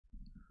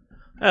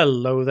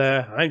Hello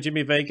there, I'm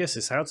Jimmy Vegas.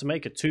 It's how to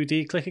make a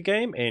 2D clicker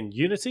game in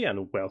Unity,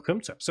 and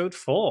welcome to episode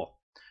 4.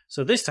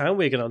 So this time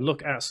we're going to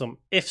look at some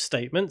if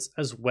statements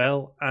as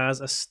well as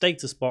a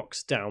status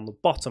box down the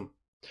bottom.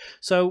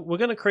 So we're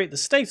going to create the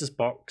status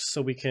box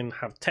so we can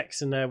have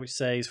text in there which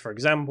says, for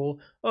example,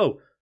 oh,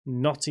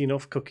 not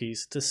enough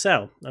cookies to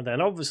sell. And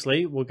then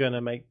obviously we're going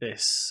to make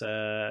this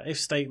if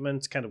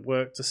statement kind of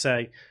work to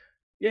say,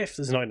 if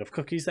there's not enough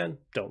cookies, then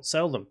don't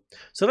sell them.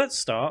 So let's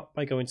start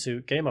by going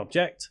to Game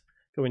Object,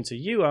 go into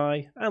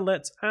UI, and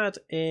let's add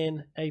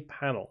in a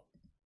panel.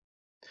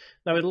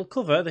 Now it'll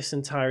cover this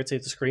entirety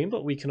of the screen,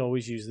 but we can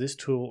always use this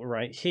tool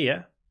right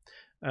here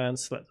and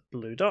select the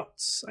blue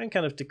dots and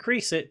kind of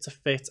decrease it to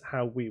fit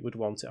how we would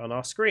want it on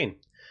our screen.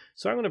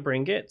 So I'm going to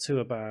bring it to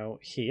about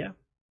here,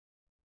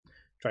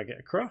 drag it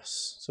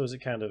across so as it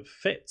kind of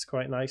fits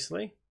quite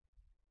nicely.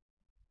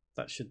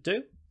 That should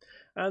do.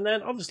 And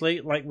then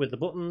obviously, like with the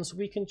buttons,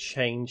 we can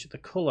change the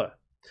color.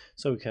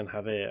 So we can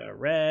have it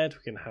red,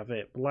 we can have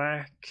it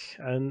black,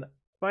 and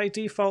by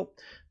default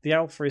the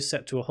alpha is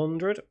set to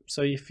 100.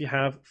 So if you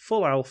have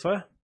full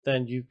alpha,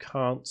 then you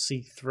can't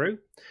see through.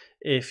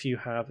 If you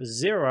have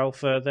 0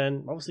 alpha,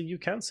 then obviously you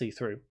can see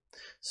through.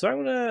 So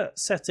I'm going to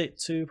set it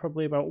to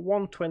probably about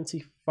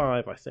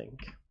 125, I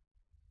think.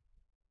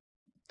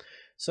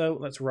 So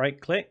let's right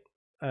click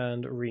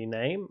and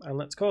rename, and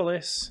let's call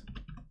this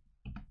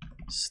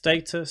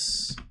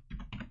status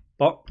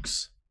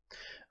box.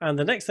 And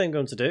the next thing I'm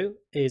going to do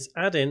is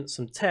add in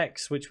some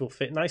text which will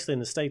fit nicely in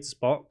the status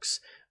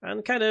box,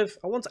 and kind of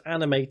I want to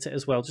animate it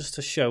as well just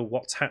to show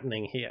what's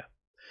happening here.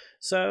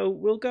 So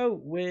we'll go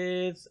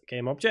with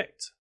Game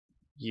Object,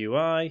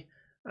 UI,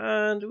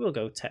 and we'll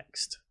go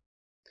text.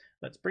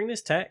 Let's bring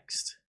this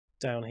text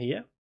down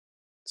here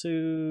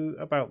to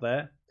about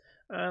there,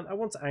 and I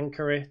want to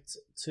anchor it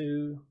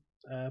to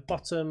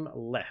bottom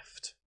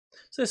left.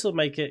 So this will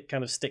make it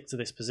kind of stick to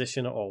this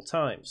position at all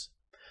times.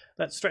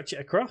 Let's stretch it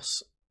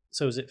across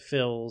so as it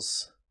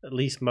fills at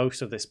least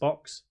most of this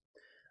box.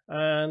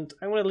 And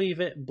I'm going to leave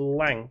it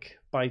blank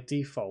by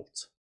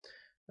default.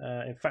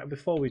 In fact,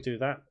 before we do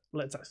that,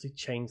 let's actually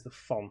change the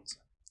font.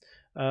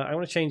 I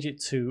want to change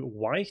it to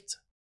white.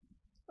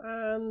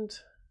 And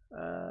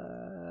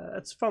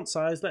its font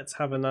size, let's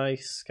have a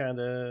nice kind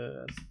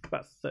of,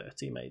 about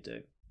 30 may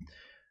do.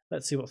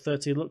 Let's see what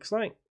 30 looks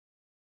like.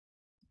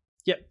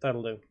 Yep,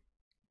 that'll do.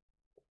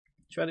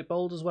 Should we add it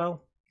bold as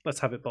well?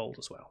 Let's have it bold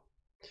as well.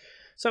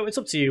 So it's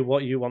up to you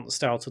what you want the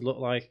style to look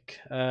like.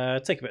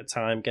 Take a bit of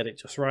time, get it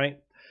just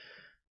right.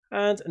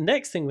 And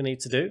next thing we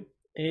need to do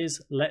is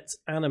let's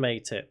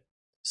animate it.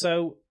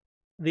 So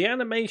the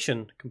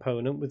animation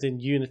component within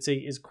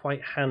Unity is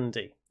quite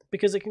handy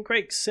because it can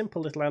create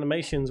simple little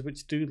animations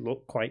which do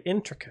look quite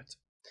intricate.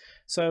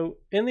 So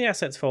in the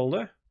assets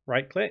folder,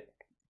 right click,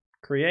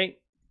 create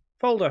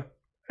folder,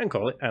 and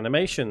call it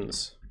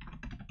animations.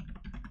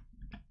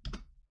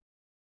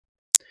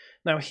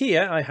 Now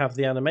here I have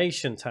the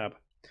animation tab.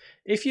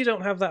 If you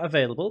don't have that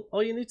available,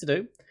 all you need to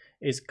do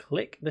is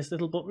click this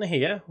little button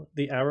here,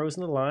 the arrows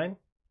and the line,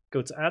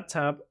 go to add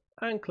tab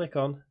and click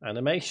on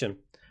animation,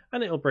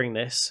 and it'll bring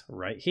this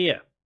right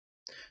here.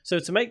 So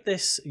to make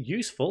this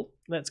useful,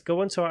 let's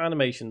go into our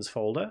animations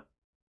folder,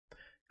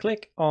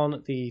 click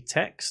on the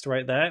text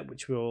right there,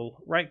 which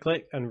we'll right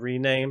click and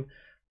rename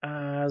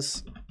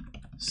as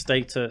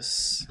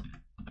status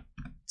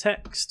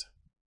text,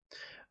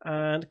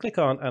 and click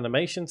on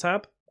animation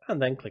tab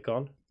and then click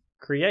on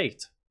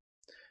create.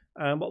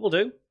 And what we'll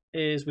do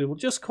is we will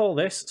just call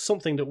this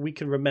something that we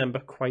can remember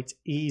quite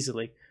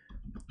easily.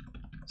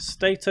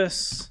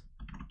 Status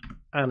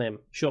anim,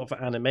 short for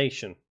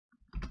animation.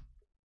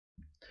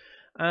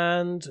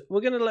 And we're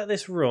going to let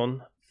this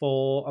run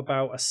for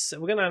about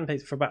we're going to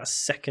animate for about a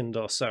second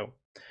or so.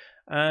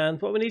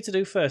 And what we need to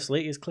do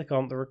firstly is click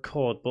on the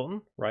record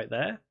button right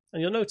there,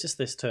 and you'll notice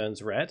this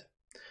turns red.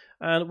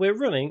 And we're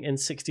running in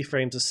 60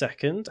 frames a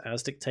second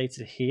as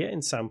dictated here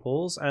in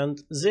samples,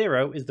 and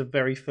 0 is the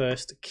very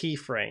first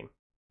keyframe.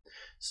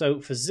 So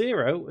for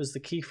 0 as the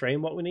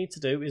keyframe, what we need to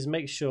do is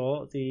make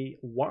sure the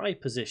Y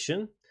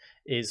position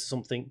is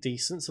something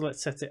decent. So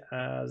let's set it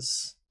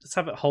as, let's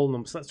have it whole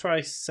number. So let's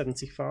try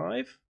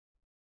 75.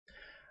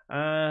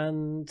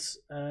 And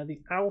the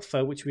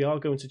alpha, which we are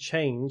going to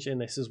change in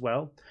this as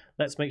well,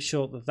 let's make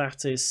sure that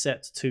that is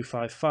set to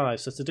 255.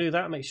 So to do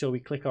that, make sure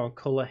we click on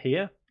color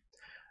here.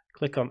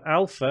 Click on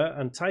alpha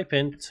and type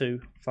in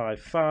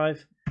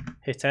 255,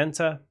 hit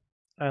enter,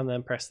 and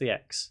then press the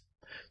X.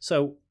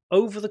 So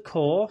over the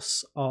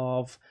course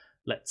of,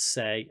 let's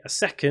say, a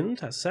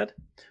second, as I said,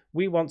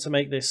 we want to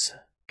make this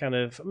kind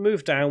of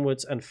move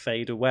downwards and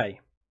fade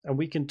away. And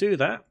we can do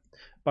that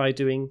by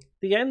doing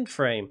the end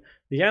frame.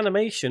 The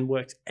animation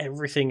works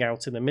everything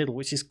out in the middle,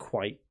 which is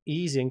quite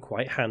easy and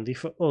quite handy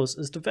for us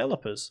as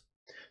developers.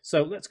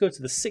 So let's go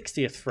to the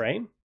 60th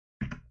frame,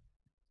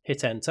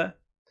 hit enter.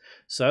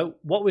 So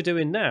what we're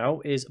doing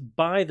now is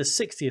by the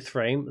 60th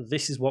frame,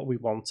 this is what we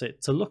want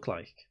it to look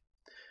like.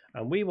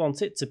 And we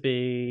want it to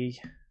be,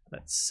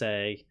 let's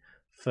say,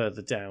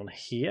 further down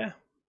here.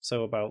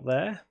 So about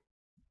there.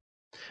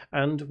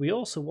 And we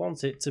also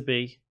want it to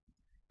be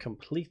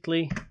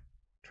completely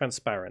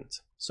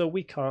transparent, so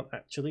we can't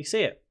actually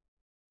see it.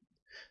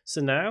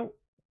 So now,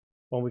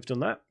 when we've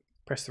done that,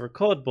 press the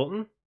record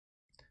button,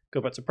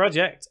 go back to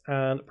project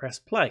and press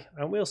play,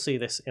 and we'll see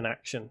this in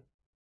action.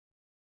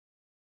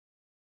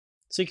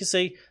 So you can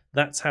see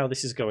that's how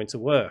this is going to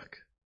work.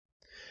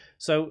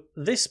 So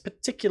this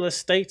particular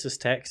status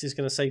text is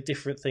going to say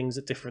different things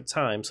at different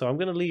times. So I'm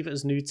going to leave it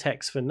as new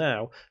text for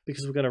now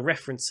because we're going to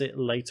reference it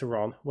later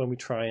on when we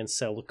try and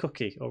sell the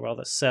cookie, or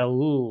rather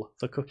sell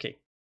the cookie.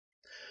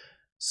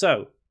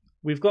 So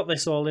we've got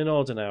this all in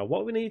order now.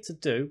 What we need to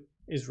do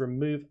is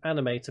remove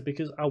animator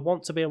because I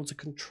want to be able to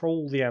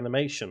control the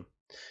animation.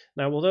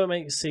 Now, although it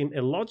may seem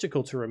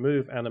illogical to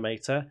remove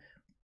animator,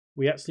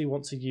 we actually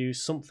want to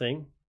use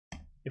something.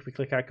 If we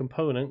click our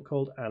component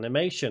called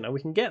animation, and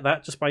we can get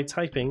that just by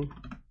typing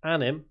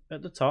anim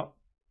at the top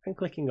and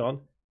clicking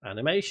on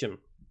animation.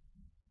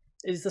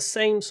 It's the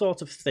same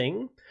sort of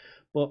thing,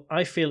 but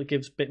I feel it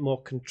gives a bit more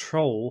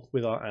control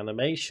with our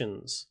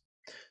animations.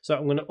 So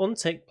I'm going to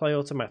untick play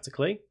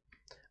automatically,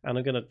 and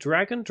I'm going to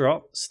drag and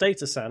drop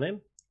status anim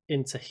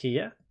into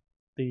here,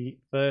 the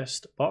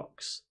first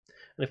box.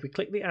 And if we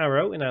click the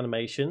arrow in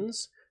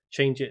animations,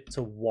 change it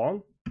to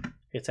 1,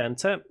 hit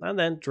enter, and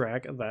then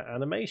drag that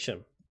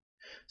animation.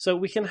 So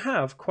we can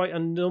have quite a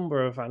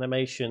number of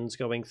animations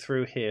going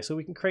through here, so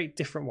we can create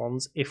different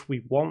ones if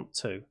we want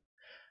to.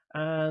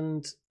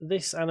 And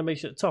this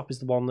animation at the top is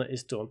the one that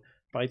is done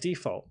by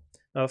default.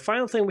 Now the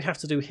final thing we have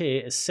to do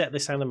here is set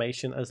this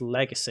animation as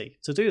legacy.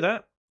 To do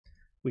that,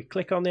 we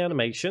click on the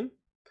animation,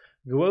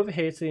 go over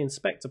here to the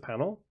inspector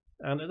panel,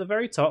 and at the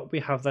very top we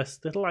have this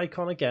little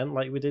icon again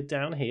like we did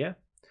down here,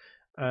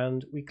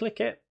 and we click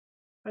it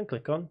and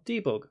click on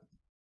debug.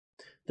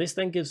 This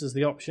then gives us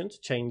the option to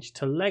change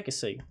to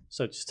legacy.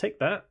 So just take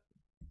that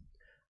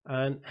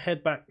and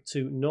head back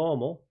to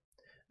normal,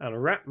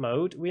 and wrap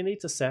mode we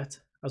need to set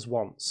as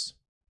once.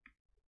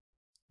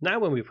 Now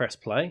when we press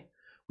play,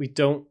 we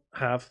don't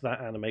have that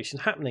animation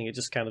happening, it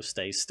just kind of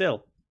stays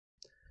still.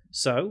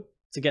 So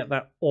to get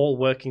that all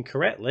working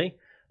correctly,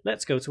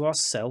 let's go to our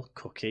sell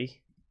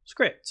cookie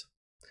script.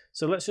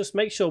 So let's just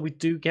make sure we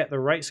do get the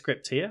right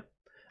script here,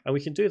 and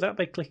we can do that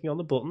by clicking on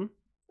the button,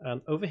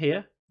 and over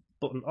here,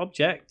 button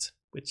object,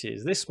 which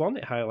is this one,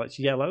 it highlights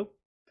yellow,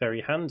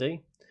 very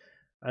handy.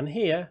 And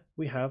here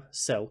we have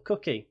sell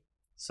cookie.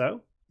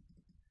 So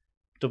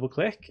double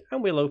click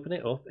and we'll open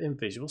it up in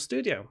Visual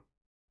Studio.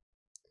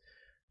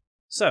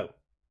 So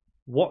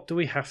what do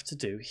we have to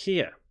do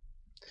here?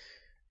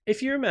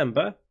 If you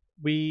remember,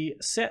 we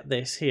set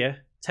this here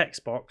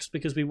text box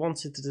because we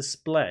wanted to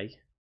display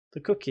the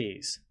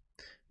cookies.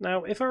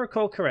 Now, if I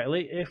recall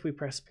correctly, if we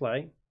press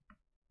play,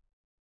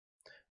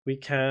 we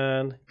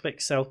can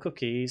click sell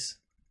cookies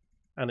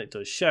and it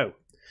does show.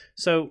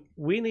 So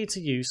we need to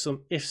use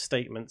some if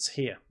statements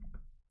here.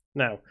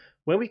 Now,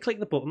 when we click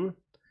the button,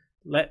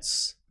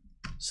 let's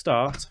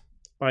start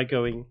by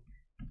going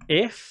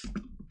if,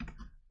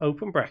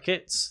 open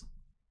brackets,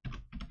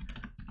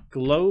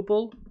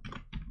 global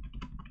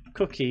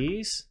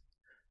cookies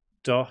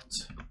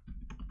dot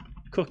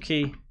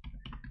cookie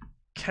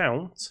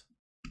count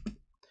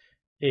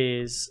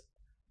is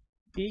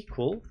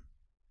equal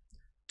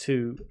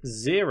to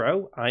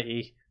 0,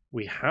 i.e.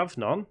 we have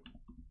none,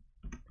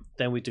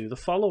 then we do the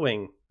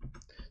following.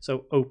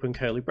 So open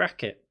curly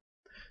bracket.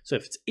 So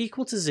if it's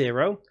equal to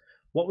 0,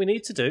 what we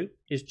need to do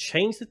is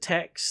change the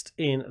text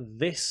in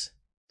this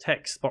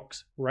text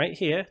box right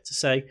here to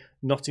say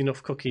not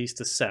enough cookies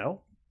to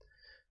sell.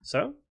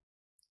 So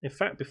in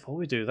fact, before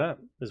we do that,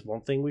 there's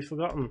one thing we've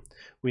forgotten.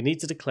 We need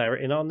to declare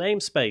it in our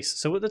namespace.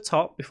 So at the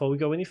top, before we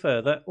go any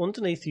further,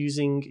 underneath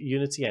using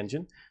Unity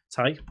Engine,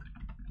 type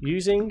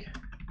using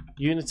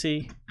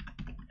Unity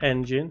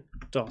Engine.ui,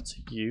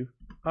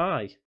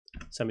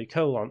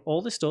 semicolon.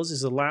 All this does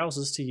is allows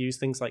us to use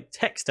things like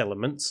text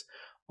elements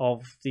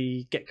of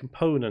the get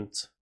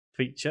component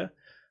feature,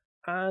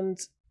 and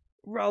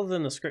rather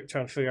than the script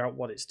trying to figure out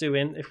what it's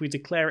doing, if we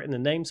declare it in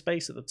the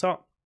namespace at the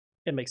top,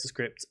 it makes the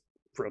script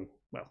run,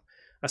 well,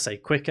 I say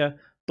quicker,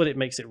 but it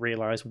makes it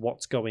realize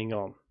what's going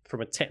on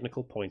from a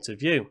technical point of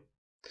view.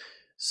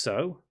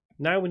 So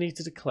now we need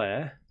to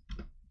declare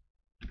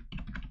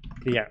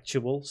the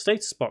actual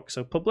status box.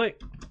 So public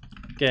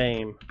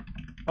game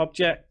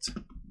object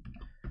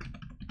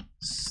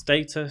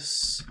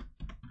status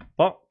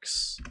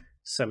box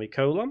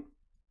semicolon.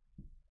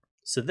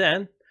 So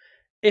then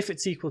if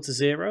it's equal to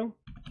 0,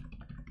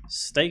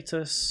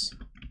 status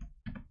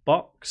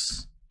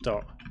box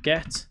dot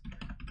get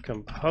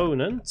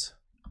component,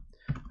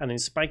 and in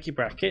spiky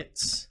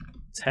brackets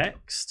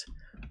text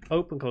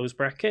open close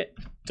bracket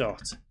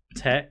dot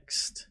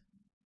text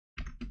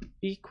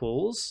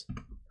equals,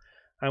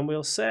 and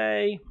we'll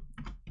say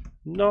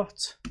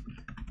not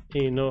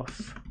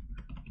enough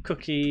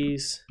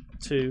cookies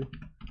to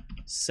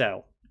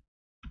sell,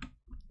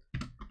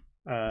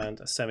 and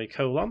a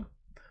semicolon.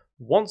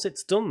 Once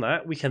it's done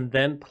that, we can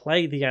then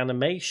play the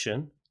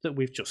animation that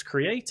we've just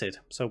created.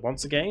 So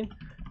once again,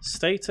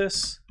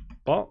 status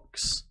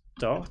box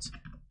dot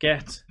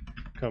get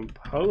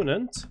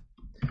component,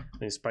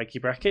 in spiky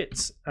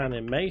brackets,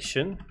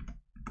 animation,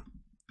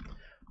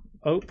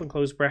 open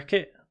close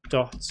bracket,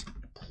 dot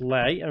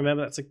play, and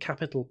remember that's a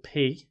capital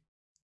P,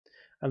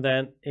 and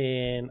then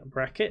in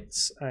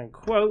brackets and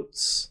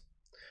quotes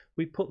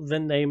we put the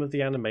name of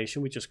the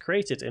animation we just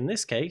created, in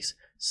this case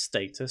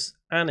status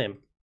anim.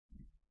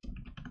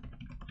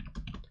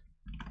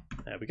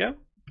 There we go.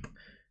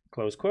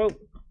 Close quote,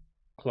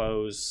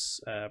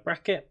 close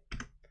bracket,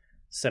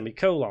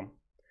 semicolon.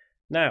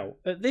 Now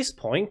at this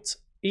point,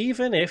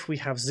 even if we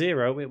have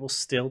 0, it will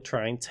still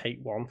try and take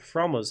 1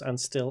 from us and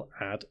still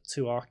add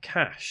to our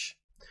cache.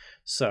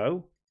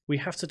 So we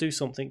have to do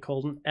something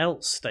called an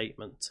else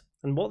statement.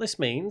 And what this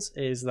means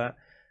is that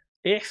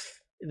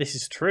if this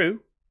is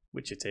true,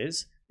 which it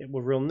is, it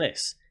will run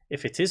this.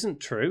 If it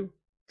isn't true,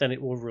 then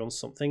it will run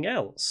something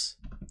else.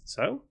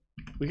 So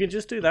we can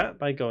just do that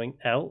by going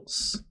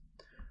else,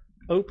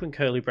 open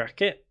curly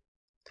bracket,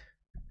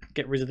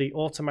 get rid of the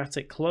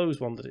automatic close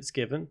one that it's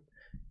given,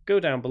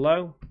 go down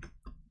below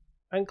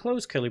and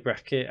close curly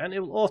bracket, and it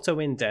will auto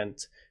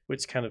indent,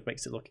 which kind of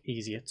makes it look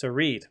easier to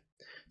read.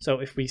 So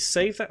if we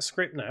save that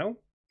script now,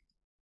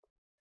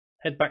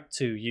 head back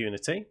to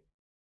Unity,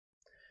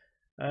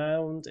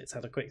 and it's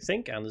had a quick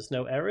think and there's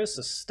no errors,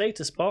 the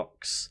status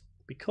box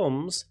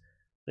becomes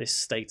this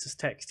status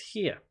text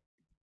here,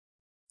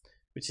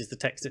 which is the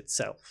text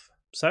itself.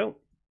 So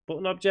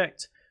button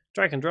object,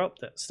 drag and drop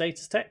that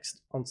status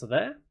text onto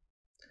there,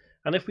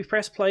 and if we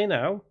press play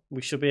now,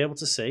 we should be able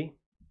to see,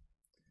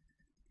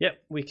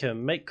 yep, we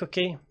can make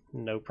cookie,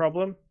 no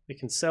problem. We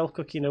can sell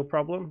cookie, no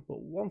problem.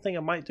 But one thing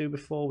I might do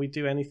before we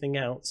do anything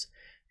else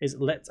is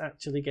let's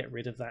actually get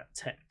rid of that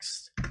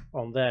text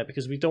on there,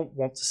 because we don't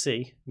want to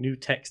see new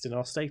text in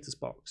our status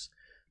box.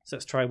 So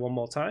let's try one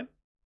more time.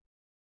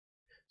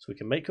 So we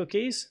can make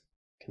cookies,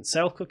 can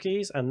sell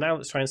cookies, and now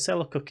let's try and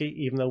sell a cookie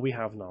even though we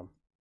have none.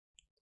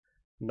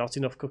 Not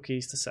enough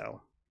cookies to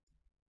sell.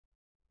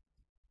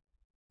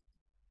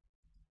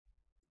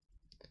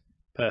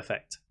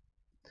 Perfect.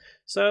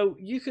 So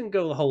you can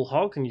go the whole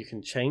hog and you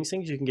can change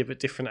things, you can give it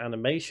different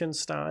animation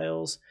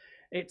styles.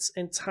 It's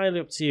entirely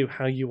up to you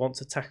how you want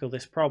to tackle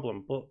this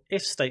problem, but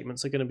if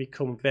statements are going to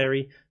become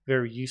very,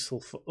 very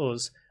useful for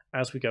us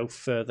as we go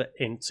further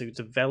into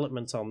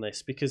development on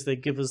this, because they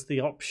give us the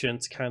option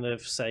to kind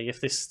of say,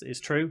 if this is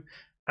true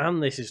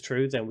and this is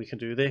true, then we can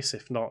do this.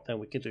 If not, then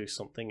we can do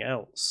something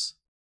else.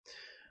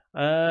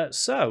 We're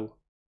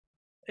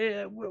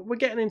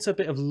getting into a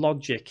bit of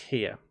logic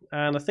here,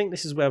 and I think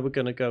this is where we're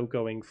going to go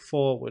going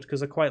forward,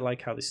 because I quite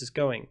like how this is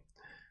going.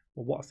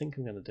 Well, what I think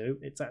I'm going to do,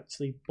 it's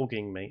actually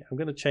bugging me. I'm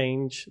going to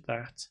change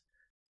that to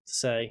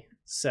say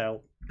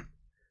sell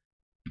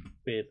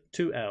with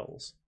 2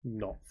 L's,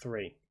 not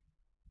 3.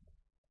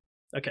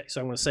 Okay,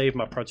 so I'm going to save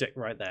my project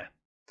right there.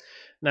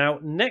 Now,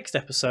 next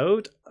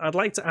episode, I'd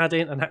like to add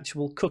in an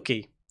actual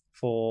cookie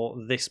for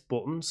this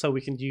button so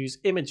we can use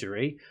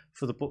imagery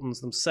for the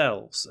buttons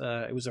themselves.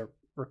 It was a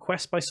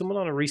request by someone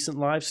on a recent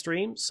live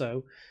stream,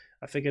 so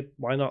I figured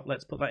why not,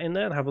 let's put that in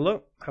there and have a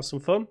look, have some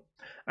fun.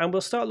 And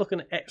we'll start looking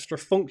at extra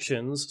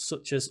functions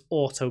such as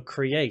auto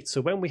create.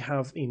 So when we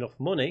have enough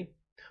money,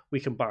 we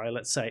can buy,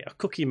 let's say, a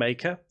cookie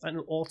maker and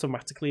it'll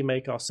automatically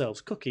make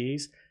ourselves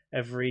cookies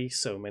every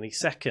so many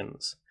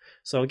seconds.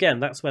 So again,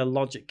 that's where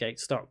logic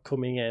gates start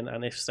coming in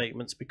and if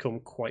statements become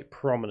quite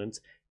prominent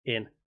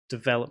in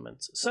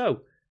development.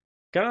 So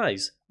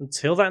guys,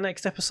 until that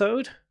next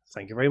episode,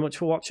 thank you very much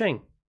for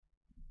watching.